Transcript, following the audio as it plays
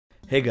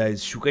Hey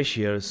guys, Shukesh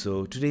here.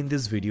 So today in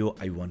this video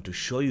I want to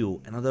show you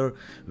another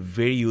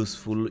very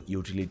useful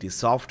utility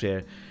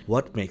software.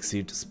 What makes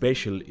it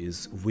special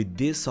is with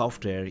this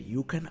software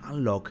you can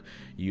unlock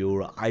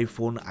your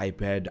iPhone,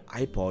 iPad,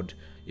 iPod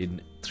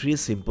in 3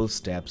 simple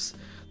steps.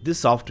 This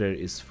software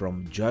is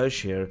from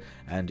Joyoshare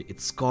and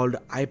it's called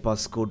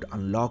iPasscode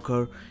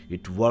Unlocker.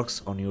 It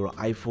works on your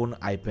iPhone,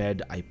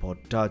 iPad,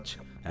 iPod Touch.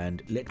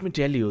 And let me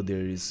tell you, there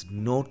is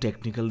no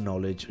technical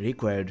knowledge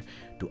required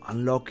to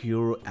unlock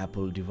your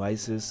Apple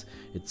devices.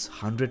 It's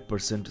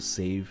 100%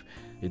 safe.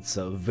 It's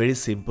a very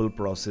simple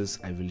process.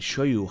 I will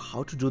show you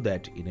how to do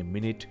that in a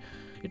minute.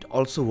 It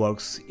also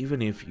works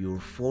even if your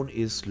phone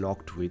is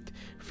locked with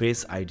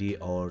Face ID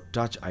or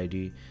Touch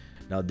ID.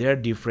 Now there are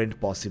different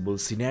possible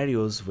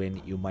scenarios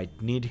when you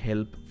might need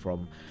help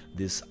from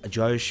this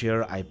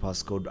Joyoshare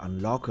iPasscode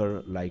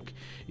Unlocker, like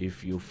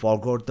if you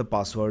forgot the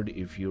password,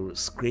 if your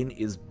screen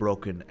is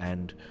broken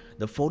and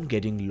the phone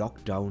getting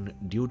locked down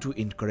due to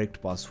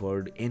incorrect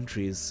password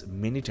entries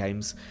many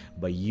times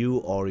by you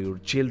or your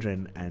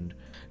children. And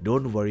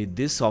don't worry,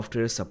 this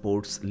software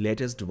supports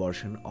latest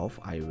version of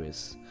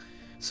iOS.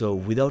 So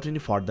without any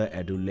further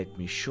ado, let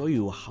me show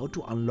you how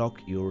to unlock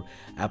your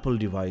Apple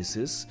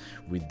devices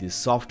with this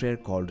software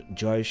called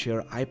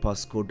Joyoshare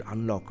iPasscode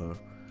Unlocker.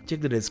 Check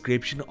the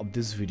description of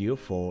this video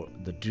for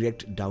the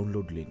direct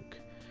download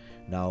link.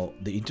 Now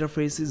the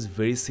interface is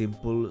very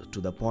simple, to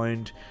the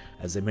point.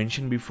 As I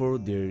mentioned before,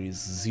 there is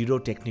zero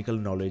technical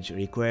knowledge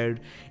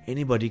required.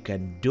 Anybody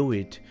can do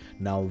it.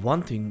 Now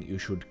one thing you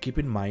should keep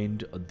in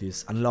mind,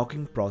 this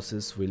unlocking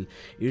process will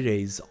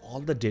erase all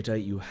the data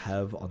you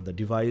have on the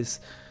device,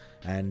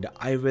 and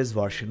iOS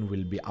version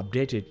will be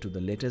updated to the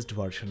latest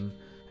version.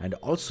 And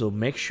also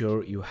make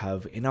sure you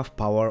have enough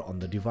power on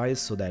the device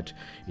so that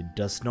it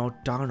does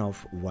not turn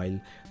off while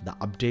the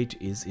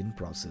update is in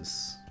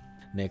process.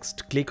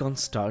 Next, click on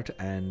Start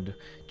and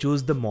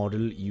choose the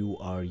model you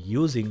are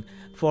using.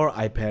 For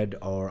iPad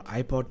or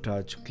iPod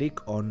Touch,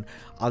 click on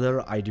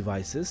Other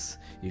iDevices.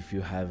 If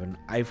you have an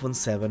iPhone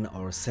 7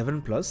 or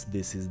 7 Plus,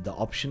 this is the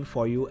option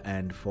for you,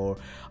 and for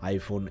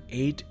iPhone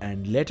 8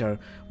 and later,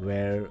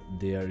 where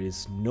there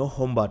is no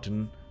home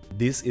button,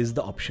 this is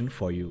the option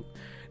for you.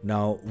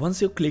 Now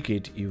once you click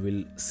it, you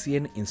will see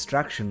an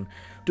instruction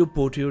to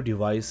put your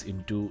device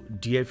into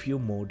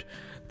DFU mode.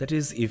 That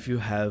is, if you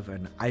have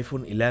an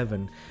iPhone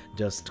 11,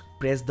 just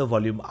press the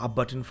volume up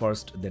button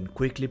first, then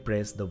quickly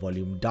press the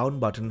volume down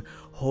button,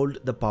 hold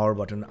the power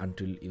button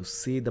until you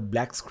see the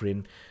black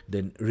screen,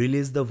 then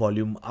release the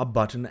volume up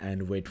button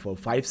and wait for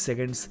 5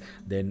 seconds,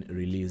 then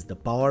release the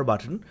power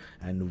button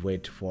and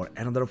wait for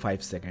another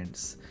 5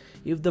 seconds.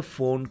 If the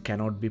phone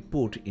cannot be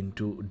put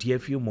into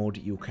DFU mode,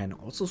 you can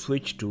also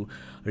switch to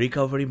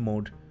recovery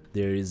mode.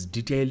 There is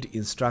detailed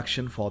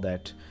instruction for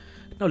that.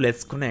 Now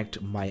let's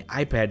connect my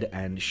iPad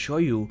and show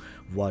you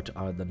what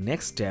are the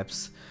next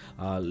steps.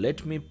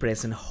 Let me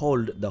press and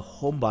hold the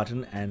home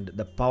button and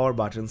the power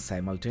button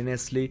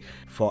simultaneously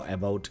for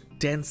about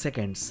 10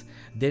 seconds.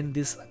 Then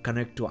this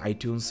connect to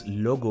iTunes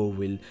logo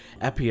will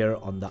appear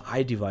on the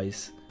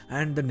iDevice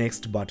and the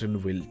next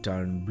button will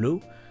turn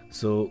blue.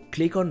 So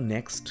click on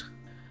next.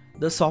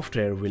 The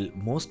software will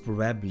most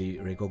probably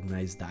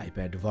recognize the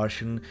iPad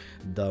version,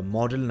 the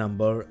model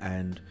number,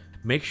 and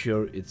make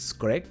sure it's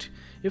correct.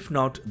 If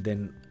not,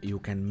 then you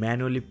can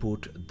manually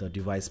put the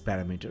device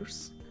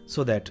parameters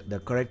so that the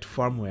correct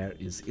firmware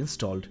is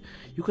installed.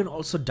 You can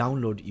also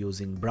download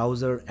using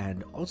browser,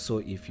 and also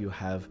if you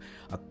have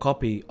a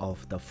copy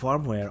of the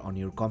firmware on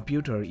your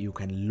computer, you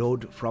can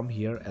load from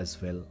here as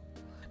well.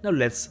 Now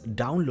let's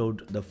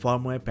download the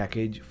firmware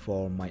package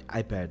for my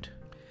iPad.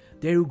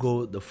 There you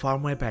go, the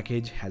firmware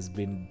package has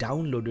been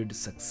downloaded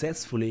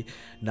successfully.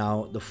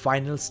 Now the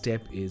final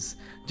step is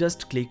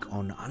just click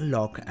on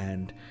unlock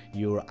and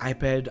your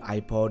iPad,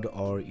 iPod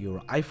or your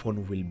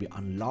iPhone will be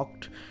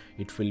unlocked.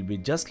 It will be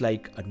just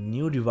like a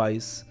new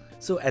device.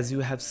 So as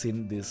you have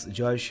seen, this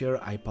Joyoshare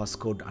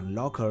iPasscode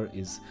Unlocker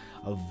is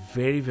a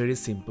very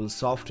simple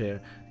software.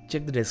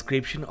 Check the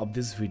description of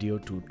this video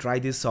to try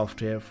this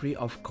software free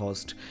of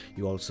cost.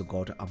 You also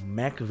got a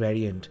Mac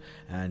variant,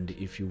 and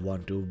if you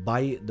want to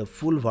buy the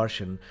full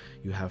version,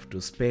 you have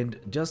to spend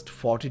just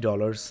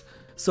 $40.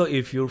 So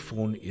if your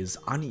phone is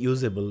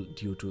unusable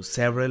due to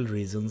several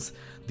reasons,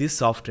 this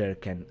software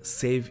can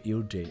save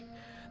your day.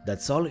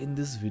 That's all in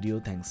this video.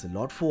 Thanks a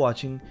lot for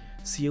watching.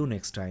 See you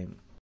next time.